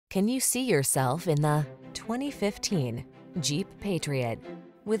Can you see yourself in the 2015 Jeep Patriot?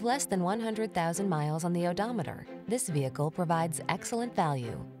 With less than 100,000 miles on the odometer, this vehicle provides excellent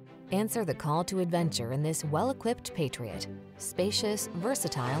value. Answer the call to adventure in this well-equipped Patriot. Spacious,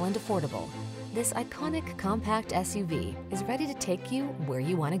 versatile, and affordable, this iconic compact SUV is ready to take you where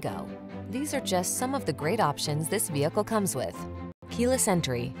you want to go. These are just some of the great options this vehicle comes with: keyless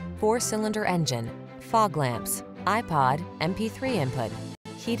entry, 4-cylinder engine, fog lamps, iPod, MP3 input,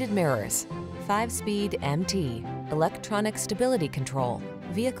 heated mirrors, 5-speed MT, electronic stability control,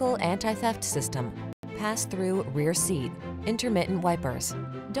 vehicle anti-theft system, pass-through rear seat, intermittent wipers.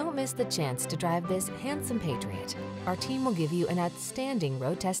 Don't miss the chance to drive this handsome Patriot. Our team will give you an outstanding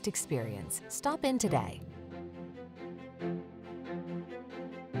road test experience. Stop in today.